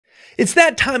It's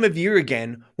that time of year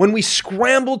again when we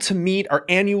scramble to meet our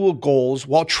annual goals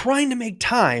while trying to make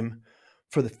time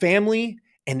for the family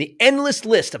and the endless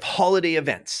list of holiday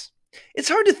events. It's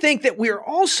hard to think that we are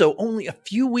also only a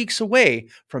few weeks away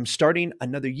from starting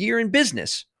another year in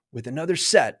business with another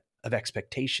set of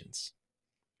expectations.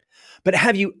 But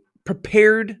have you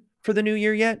prepared for the new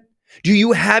year yet? Do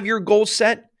you have your goals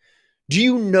set? Do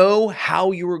you know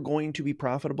how you are going to be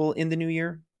profitable in the new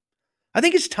year? I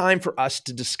think it's time for us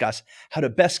to discuss how to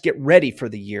best get ready for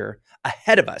the year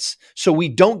ahead of us so we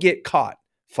don't get caught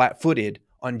flat-footed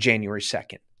on January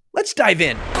 2nd. Let's dive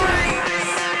in.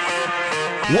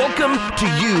 Welcome to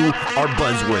You Are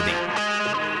Buzzworthy.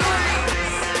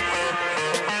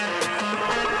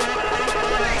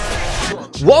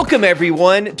 Welcome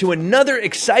everyone to another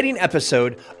exciting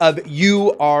episode of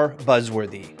You Are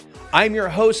Buzzworthy. I'm your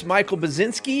host, Michael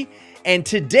Buzinski, and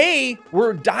today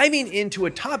we're diving into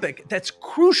a topic that's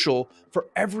crucial for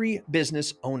every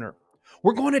business owner.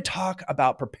 We're going to talk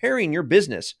about preparing your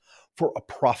business for a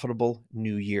profitable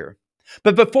new year.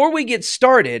 But before we get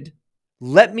started,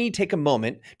 let me take a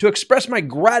moment to express my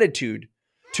gratitude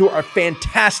to our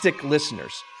fantastic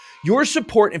listeners. Your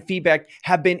support and feedback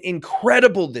have been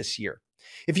incredible this year.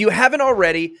 If you haven't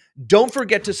already, don't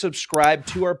forget to subscribe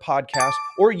to our podcast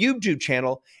or YouTube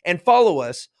channel and follow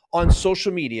us on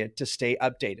social media to stay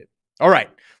updated. All right,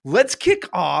 let's kick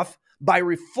off by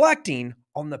reflecting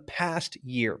on the past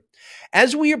year.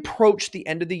 As we approach the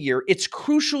end of the year, it's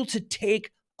crucial to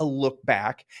take a look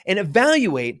back and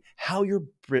evaluate how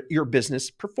your business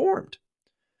performed.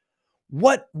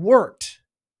 What worked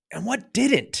and what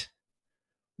didn't?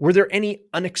 Were there any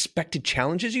unexpected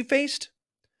challenges you faced?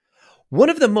 One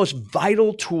of the most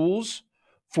vital tools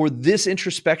for this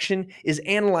introspection is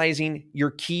analyzing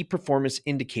your key performance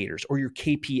indicators or your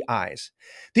KPIs.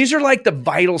 These are like the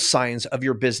vital signs of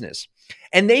your business,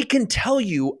 and they can tell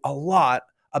you a lot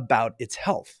about its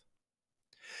health.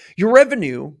 Your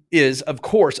revenue is, of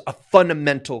course, a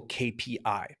fundamental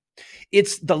KPI.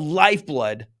 It's the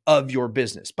lifeblood of your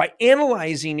business. By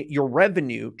analyzing your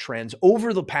revenue trends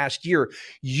over the past year,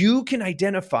 you can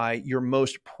identify your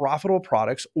most profitable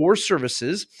products or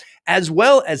services, as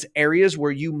well as areas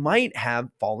where you might have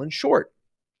fallen short.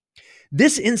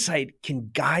 This insight can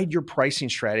guide your pricing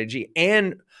strategy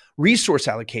and resource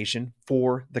allocation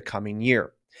for the coming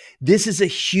year. This is a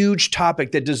huge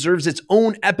topic that deserves its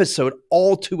own episode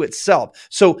all to itself.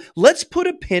 So let's put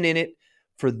a pin in it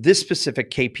for this specific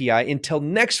KPI until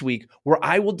next week, where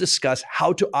I will discuss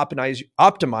how to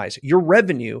optimize your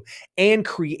revenue and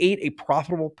create a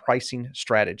profitable pricing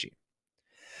strategy.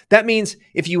 That means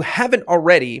if you haven't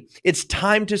already, it's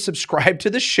time to subscribe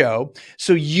to the show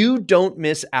so you don't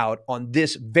miss out on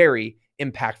this very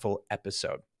impactful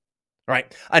episode. All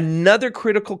right, another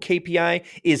critical KPI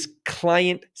is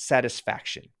client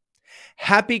satisfaction.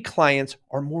 Happy clients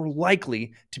are more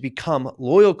likely to become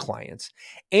loyal clients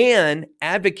and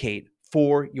advocate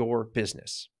for your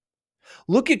business.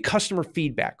 Look at customer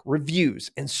feedback, reviews,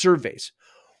 and surveys.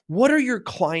 What are your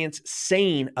clients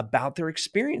saying about their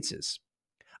experiences?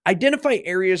 Identify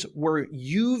areas where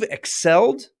you've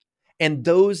excelled and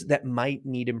those that might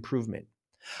need improvement.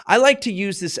 I like to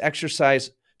use this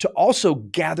exercise to also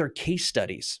gather case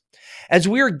studies. As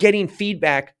we are getting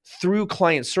feedback through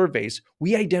client surveys,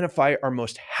 we identify our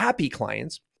most happy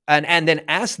clients and then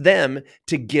ask them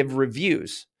to give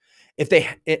reviews if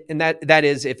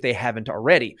they haven't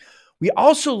already. We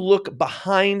also look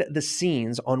behind the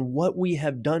scenes on what we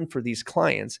have done for these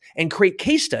clients and create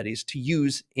case studies to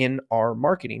use in our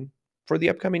marketing for the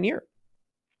upcoming year.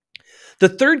 The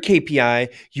third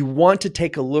KPI you want to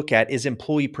take a look at is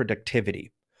employee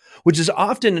productivity, which is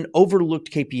often an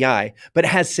overlooked KPI, but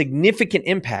has significant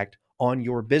impact on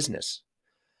your business.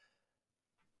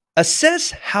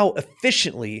 Assess how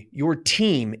efficiently your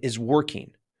team is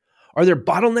working. Are there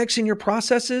bottlenecks in your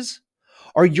processes?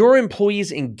 Are your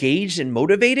employees engaged and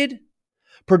motivated?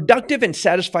 Productive and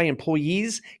satisfied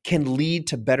employees can lead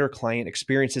to better client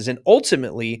experiences and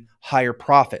ultimately higher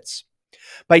profits.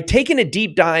 By taking a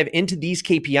deep dive into these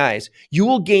KPIs, you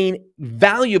will gain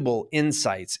valuable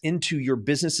insights into your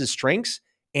business's strengths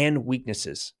and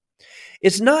weaknesses.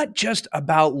 It's not just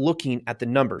about looking at the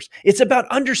numbers. It's about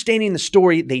understanding the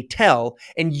story they tell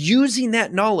and using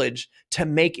that knowledge to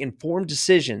make informed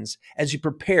decisions as you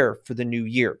prepare for the new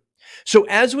year. So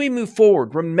as we move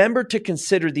forward, remember to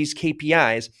consider these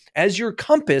KPIs as your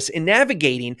compass in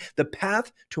navigating the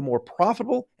path to a more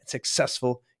profitable and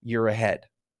successful year ahead.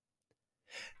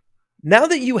 Now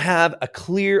that you have a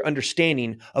clear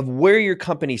understanding of where your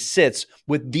company sits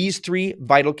with these three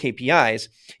vital KPIs,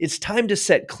 it's time to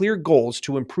set clear goals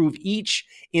to improve each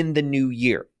in the new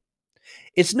year.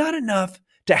 It's not enough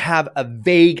to have a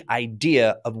vague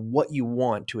idea of what you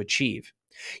want to achieve.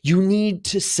 You need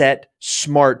to set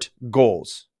SMART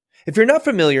goals. If you're not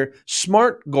familiar,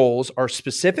 SMART goals are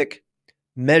specific,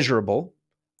 measurable,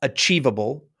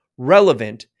 achievable,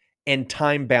 relevant, and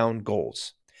time-bound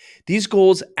goals. These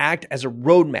goals act as a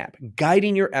roadmap,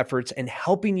 guiding your efforts and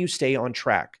helping you stay on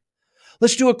track.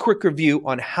 Let's do a quick review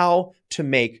on how to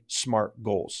make SMART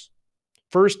goals.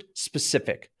 First,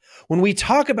 specific. When we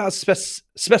talk about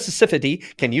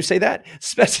specificity, can you say that?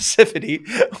 Specificity,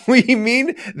 we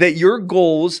mean that your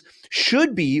goals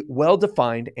should be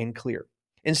well-defined and clear.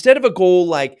 Instead of a goal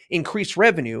like increase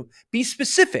revenue, be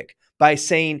specific by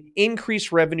saying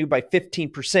increase revenue by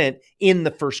 15% in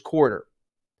the first quarter.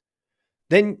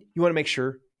 Then you want to make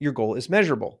sure your goal is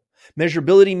measurable.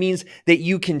 Measurability means that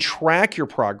you can track your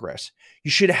progress.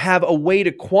 You should have a way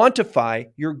to quantify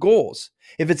your goals.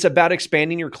 If it's about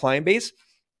expanding your client base,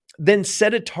 then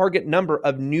set a target number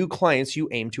of new clients you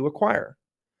aim to acquire.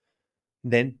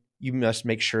 Then you must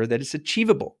make sure that it's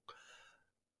achievable.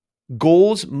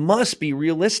 Goals must be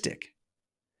realistic.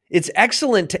 It's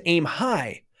excellent to aim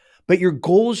high, but your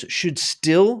goals should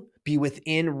still be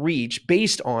within reach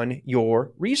based on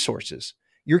your resources,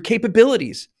 your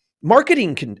capabilities,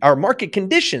 market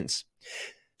conditions.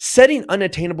 Setting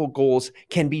unattainable goals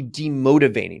can be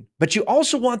demotivating, but you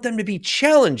also want them to be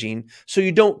challenging so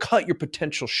you don't cut your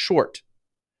potential short.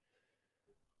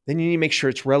 Then you need to make sure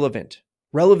it's relevant.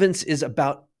 Relevance is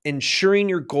about ensuring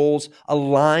your goals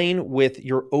align with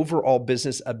your overall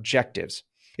business objectives.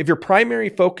 If your primary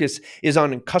focus is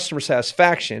on customer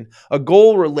satisfaction, a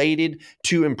goal related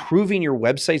to improving your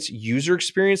website's user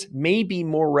experience may be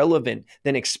more relevant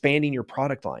than expanding your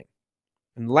product line.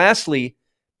 And lastly,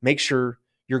 make sure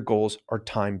your goals are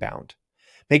time-bound.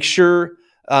 Make sure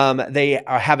they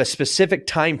have a specific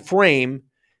time frame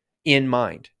in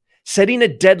mind. Setting a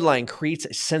deadline creates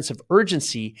a sense of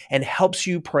urgency and helps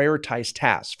you prioritize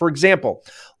tasks. For example,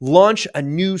 launch a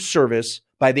new service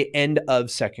by the end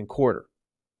of second quarter.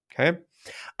 Okay.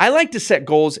 I like to set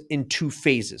goals in two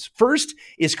phases. First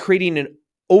is creating an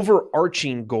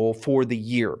overarching goal for the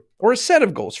year or a set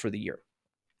of goals for the year.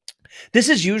 This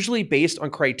is usually based on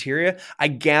criteria I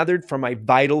gathered from my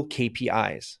vital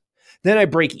KPIs. Then I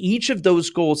break each of those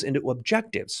goals into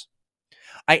objectives.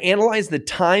 I analyze the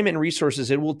time and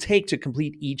resources it will take to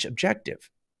complete each objective.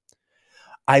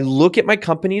 I look at my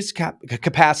company's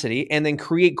capacity and then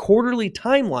create quarterly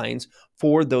timelines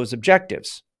for those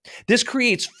objectives. This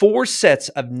creates 4 sets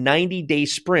of 90-day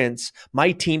sprints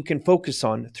my team can focus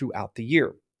on throughout the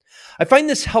year. I find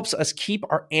this helps us keep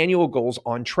our annual goals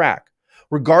on track.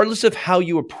 Regardless of how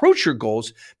you approach your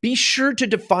goals, be sure to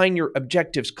define your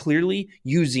objectives clearly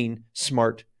using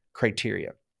SMART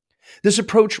criteria. This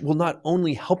approach will not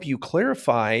only help you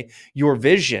clarify your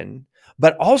vision,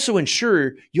 but also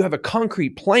ensure you have a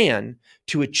concrete plan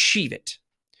to achieve it.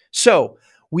 So,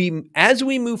 as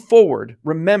we move forward,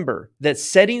 remember that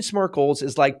setting SMART goals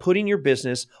is like putting your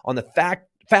business on the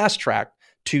fast track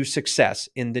to success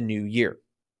in the new year.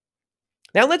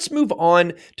 Now let's move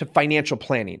on to financial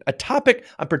planning, a topic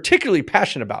I'm particularly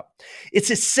passionate about. It's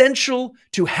essential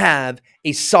to have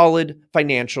a solid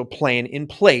financial plan in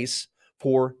place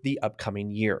for the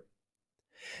upcoming year.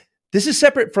 This is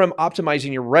separate from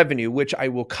optimizing your revenue, which I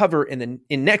will cover in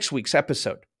next week's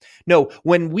episode. No,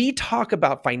 when we talk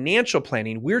about financial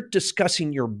planning, we're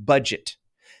discussing your budget,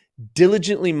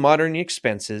 diligently monitoring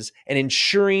expenses, and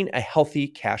ensuring a healthy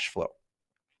cash flow.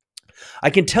 I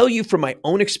can tell you from my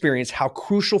own experience how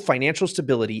crucial financial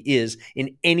stability is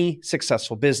in any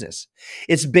successful business.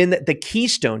 It's been the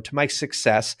keystone to my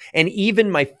success and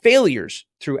even my failures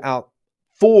throughout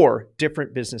 4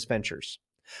 different business ventures.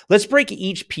 Let's break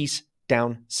each piece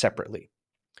down separately.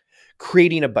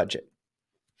 Creating a budget.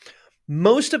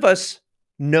 Most of us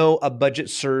know a budget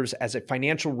serves as a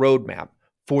financial roadmap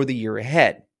for the year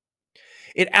ahead.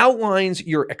 It outlines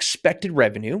your expected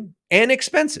revenue and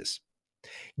expenses,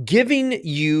 giving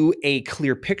you a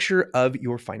clear picture of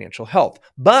your financial health.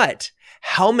 But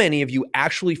how many of you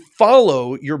actually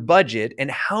follow your budget, and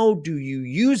how do you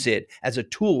use it as a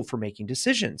tool for making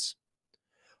decisions?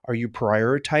 Are you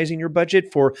prioritizing your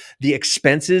budget for the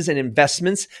expenses and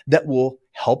investments that will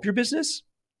help your business?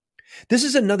 This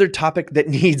is another topic that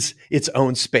needs its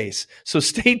own space. So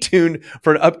stay tuned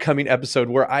for an upcoming episode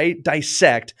where I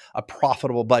dissect a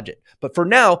profitable budget. But for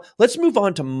now, let's move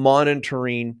on to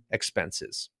monitoring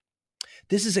expenses.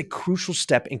 This is a crucial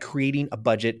step in creating a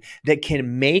budget that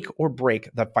can make or break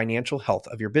the financial health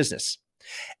of your business.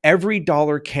 Every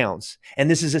dollar counts,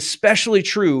 and this is especially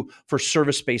true for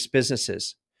service-based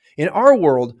businesses. In our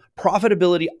world,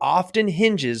 profitability often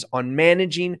hinges on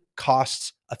managing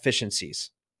costs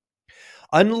efficiencies.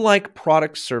 Unlike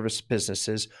product service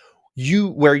businesses,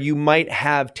 where you might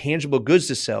have tangible goods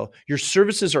to sell, your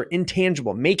services are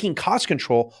intangible, making cost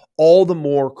control all the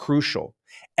more crucial.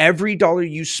 Every dollar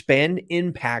you spend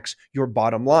impacts your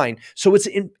bottom line. So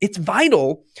it's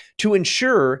vital to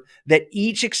ensure that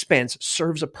each expense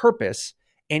serves a purpose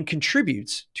and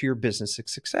contributes to your business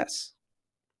success.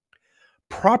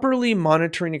 Properly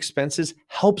monitoring expenses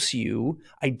helps you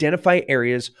identify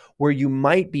areas where you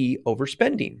might be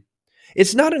overspending.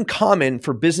 It's not uncommon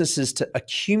for businesses to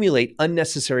accumulate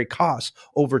unnecessary costs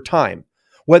over time,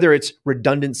 whether it's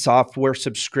redundant software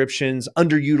subscriptions,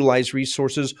 underutilized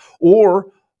resources,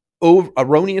 or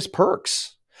erroneous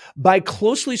perks. By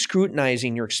closely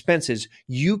scrutinizing your expenses,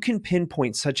 you can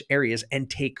pinpoint such areas and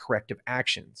take corrective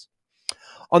actions.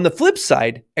 On the flip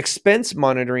side, expense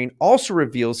monitoring also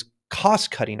reveals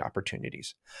cost-cutting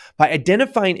opportunities. By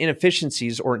identifying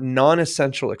inefficiencies or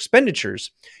non-essential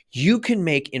expenditures, you can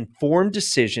make informed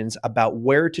decisions about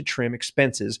where to trim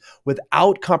expenses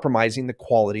without compromising the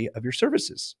quality of your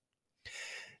services.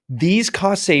 These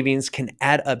cost savings can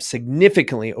add up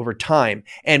significantly over time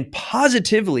and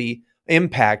positively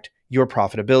impact your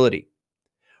profitability.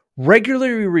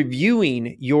 Regularly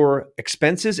reviewing your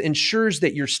expenses ensures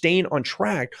that you're staying on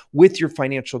track with your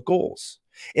financial goals.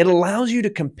 It allows you to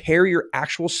compare your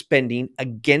actual spending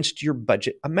against your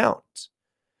budget amount,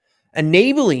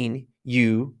 enabling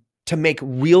you to make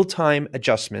real-time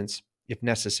adjustments if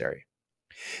necessary.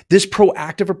 This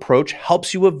proactive approach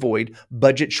helps you avoid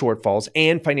budget shortfalls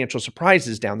and financial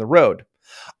surprises down the road.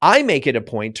 I make it a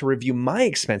point to review my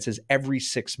expenses every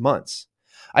 6 months.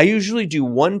 I usually do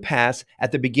one pass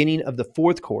at the beginning of the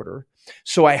fourth quarter,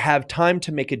 so I have time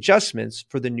to make adjustments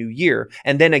for the new year,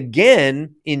 and then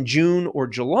again in June or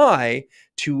July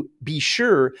to be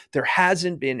sure there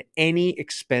hasn't been any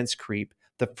expense creep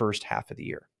the first half of the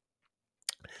year.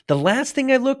 The last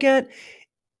thing I look at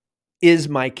is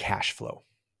my cash flow.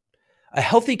 A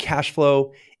healthy cash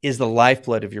flow is the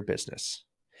lifeblood of your business.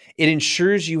 It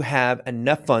ensures you have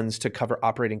enough funds to cover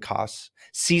operating costs,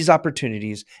 seize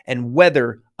opportunities, and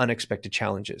weather unexpected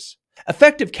challenges.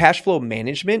 Effective cash flow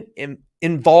management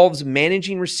involves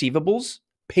managing receivables,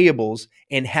 payables,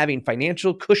 and having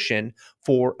financial cushion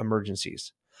for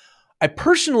emergencies. I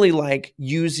personally like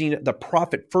using the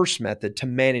profit first method to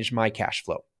manage my cash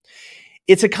flow.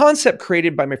 It's a concept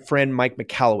created by my friend Mike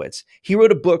Michalowicz. He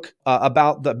wrote a book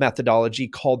about the methodology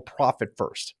called Profit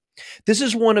First. This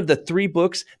is one of the 3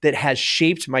 books that has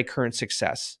shaped my current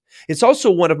success. It's also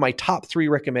one of my top 3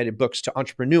 recommended books to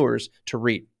entrepreneurs to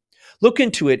read. Look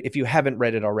into it if you haven't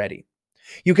read it already.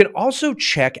 You can also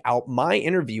check out my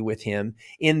interview with him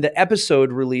in the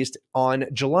episode released on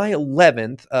July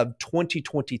 11th of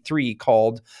 2023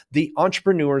 called The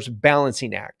Entrepreneur's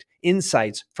Balancing Act: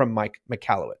 Insights from Mike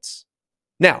Michalowicz.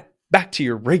 Now, back to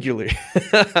your regular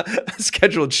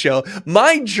scheduled show.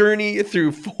 My journey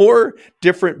through 4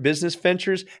 different business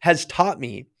ventures has taught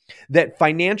me that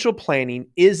financial planning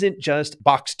isn't just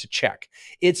box to check.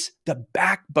 It's the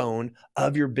backbone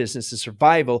of your business's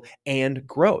survival and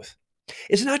growth.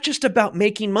 It's not just about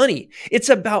making money. It's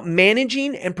about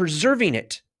managing and preserving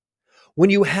it. When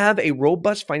you have a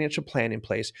robust financial plan in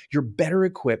place, you're better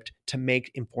equipped to make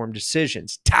informed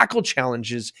decisions, tackle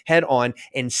challenges head on,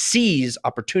 and seize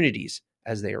opportunities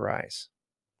as they arise.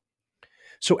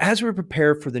 So as we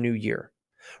prepare for the new year,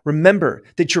 remember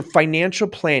that your financial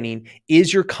planning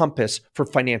is your compass for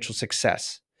financial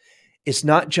success. It's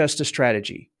not just a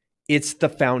strategy. It's the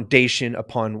foundation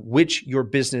upon which your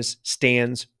business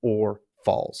stands or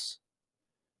falls.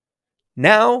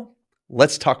 Now,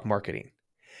 let's talk marketing.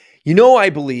 You know, I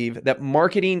believe that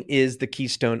marketing is the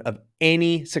keystone of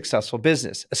any successful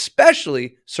business,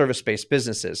 especially service-based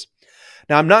businesses.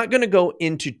 Now, I'm not going to go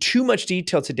into too much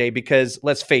detail today because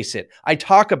let's face it, I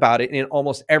talk about it in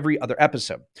almost every other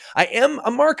episode. I am a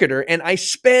marketer and I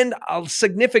spend a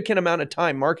significant amount of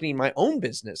time marketing my own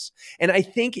business. And I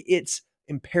think it's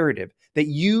imperative that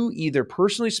you either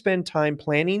personally spend time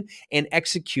planning and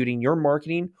executing your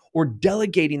marketing or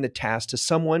delegating the task to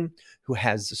someone who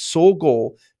has the sole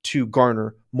goal to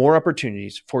garner more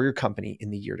opportunities for your company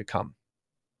in the year to come.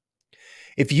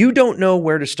 If you don't know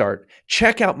where to start,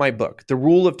 check out my book, The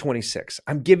Rule of 26.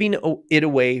 I'm giving it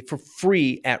away for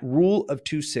free at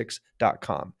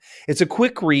ruleof26.com. It's a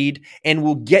quick read and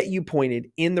will get you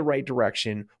pointed in the right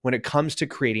direction when it comes to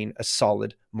creating a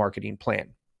solid marketing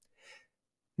plan.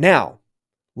 Now,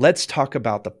 let's talk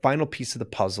about the final piece of the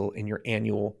puzzle in your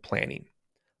annual planning: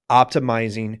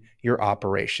 optimizing your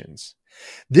operations.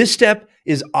 This step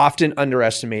is often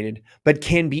underestimated, but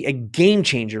can be a game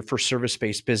changer for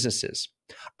service-based businesses.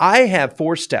 I have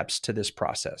 4 steps to this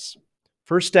process.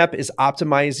 First step is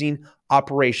optimizing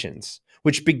operations,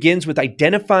 which begins with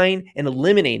identifying and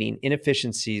eliminating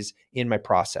inefficiencies in my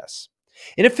process.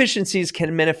 Inefficiencies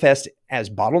can manifest as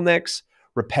bottlenecks,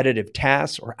 repetitive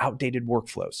tasks, or outdated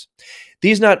workflows.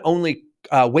 These not only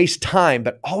waste time,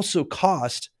 but also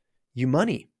cost you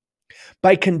money.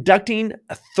 By conducting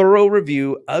a thorough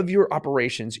review of your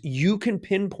operations, you can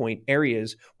pinpoint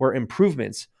areas where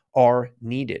improvements are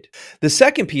needed. The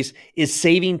second piece is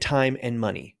saving time and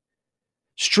money.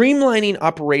 Streamlining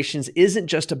operations isn't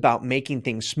just about making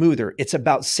things smoother, it's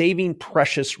about saving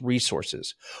precious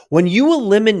resources. When you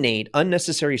eliminate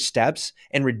unnecessary steps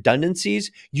and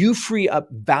redundancies, you free up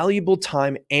valuable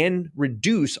time and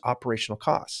reduce operational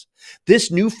costs. This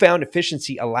newfound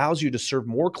efficiency allows you to serve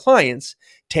more clients,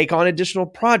 take on additional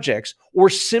projects, or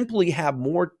simply have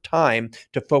more time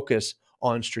to focus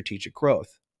on strategic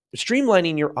growth.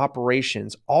 Streamlining your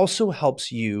operations also helps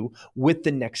you with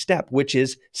the next step, which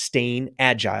is staying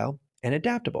agile and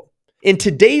adaptable. In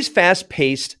today's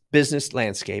fast-paced business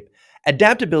landscape,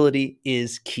 adaptability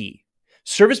is key.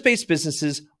 Service-based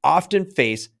businesses often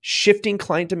face shifting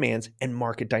client demands and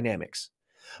market dynamics.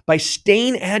 By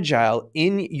staying agile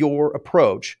in your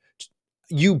approach,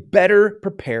 you better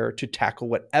prepare to tackle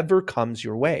whatever comes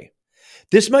your way.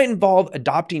 This might involve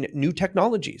adopting new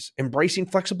technologies, embracing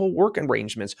flexible work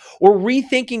arrangements, or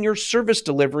rethinking your service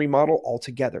delivery model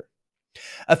altogether.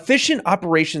 Efficient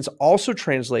operations also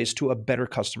translates to a better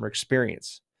customer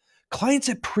experience. Clients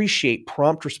appreciate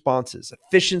prompt responses,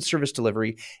 efficient service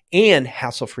delivery, and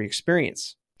hassle-free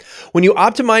experience. When you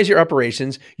optimize your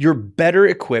operations, you're better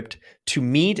equipped to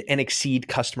meet and exceed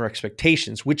customer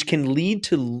expectations, which can lead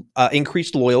to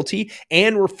increased loyalty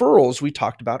and referrals we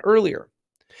talked about earlier.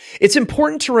 It's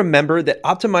important to remember that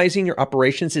optimizing your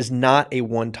operations is not a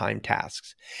one-time task.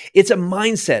 It's a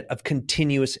mindset of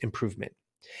continuous improvement.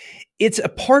 It's a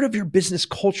part of your business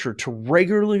culture to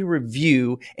regularly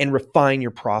review and refine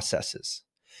your processes.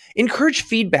 Encourage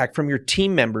feedback from your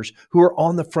team members who are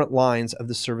on the front lines of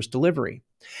the service delivery.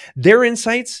 Their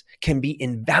insights can be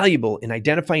invaluable in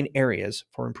identifying areas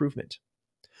for improvement.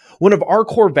 One of our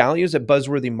core values at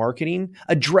Buzzworthy Marketing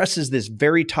addresses this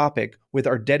very topic with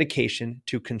our dedication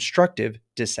to constructive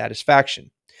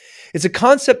dissatisfaction. It's a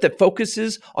concept that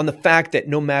focuses on the fact that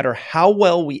no matter how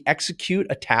well we execute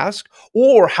a task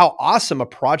or how awesome a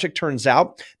project turns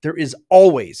out, there is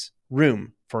always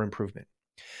room for improvement.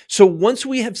 So once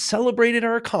we have celebrated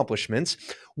our accomplishments,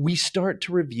 we start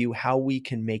to review how we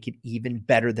can make it even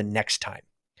better the next time.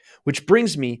 Which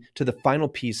brings me to the final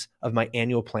piece of my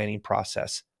annual planning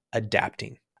process: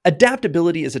 adapting.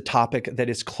 Adaptability is a topic that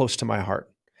is close to my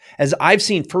heart, as I've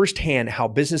seen firsthand how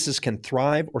businesses can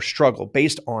thrive or struggle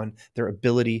based on their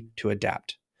ability to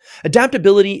adapt.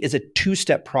 Adaptability is a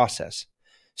two-step process: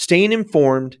 staying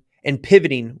informed and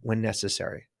pivoting when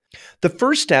necessary. The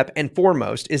first step and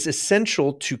foremost is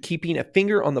essential to keeping a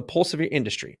finger on the pulse of your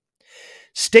industry.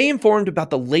 Stay informed about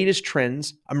the latest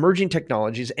trends, emerging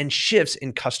technologies, and shifts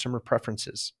in customer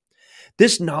preferences.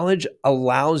 This knowledge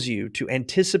allows you to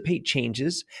anticipate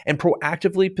changes and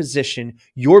proactively position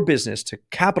your business to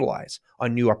capitalize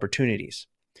on new opportunities.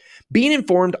 Being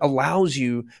informed allows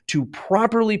you to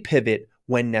properly pivot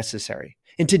when necessary.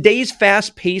 In today's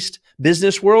fast-paced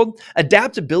business world,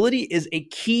 adaptability is a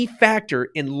key factor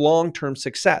in long-term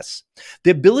success.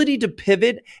 The ability to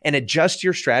pivot and adjust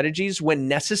your strategies when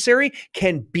necessary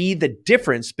can be the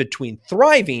difference between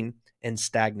thriving and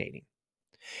stagnating.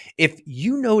 If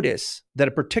you notice that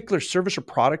a particular service or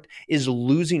product is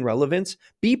losing relevance,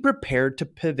 be prepared to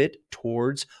pivot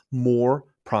towards more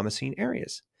promising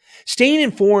areas. Staying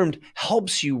informed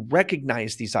helps you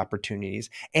recognize these opportunities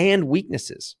and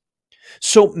weaknesses.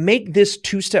 So make this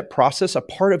two-step process a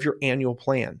part of your annual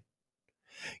plan.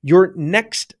 Your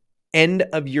next end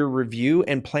of your review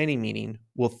and planning meeting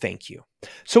will thank you.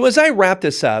 So as I wrap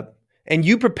this up, and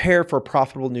you prepare for a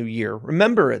profitable new year,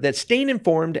 remember that staying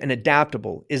informed and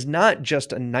adaptable is not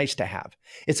just a nice to have.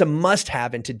 It's a must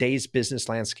have in today's business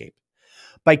landscape.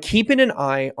 By keeping an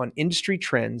eye on industry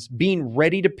trends, being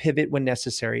ready to pivot when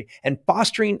necessary, and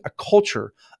fostering a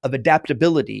culture of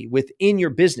adaptability within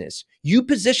your business, you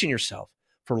position yourself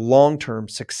for long-term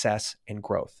success and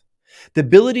growth. The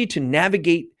ability to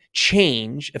navigate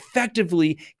change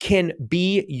effectively can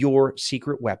be your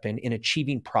secret weapon in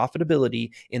achieving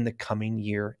profitability in the coming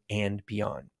year and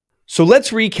beyond. So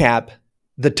let's recap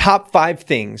the top 5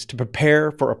 things to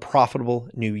prepare for a profitable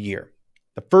new year.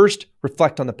 The first,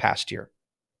 reflect on the past year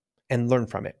and learn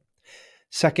from it.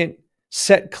 Second,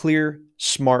 set clear,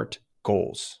 smart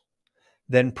goals.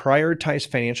 Then prioritize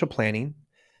financial planning,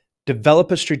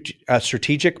 develop a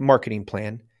strategic marketing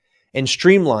plan, and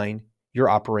streamline your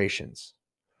operations.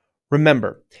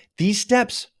 Remember, these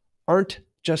steps aren't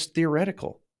just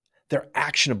theoretical. They're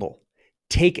actionable.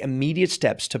 Take immediate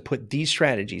steps to put these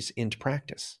strategies into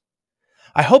practice.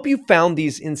 I hope you found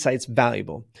these insights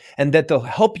valuable and that they'll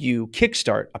help you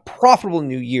kickstart a profitable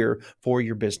new year for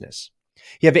your business.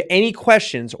 If you have any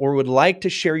questions or would like to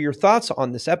share your thoughts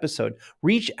on this episode,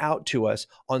 reach out to us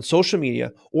on social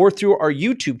media or through our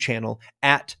YouTube channel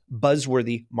at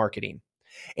Buzzworthy Marketing.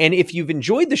 And if you've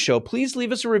enjoyed the show, please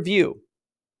leave us a review.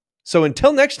 So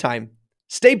until next time,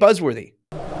 stay buzzworthy.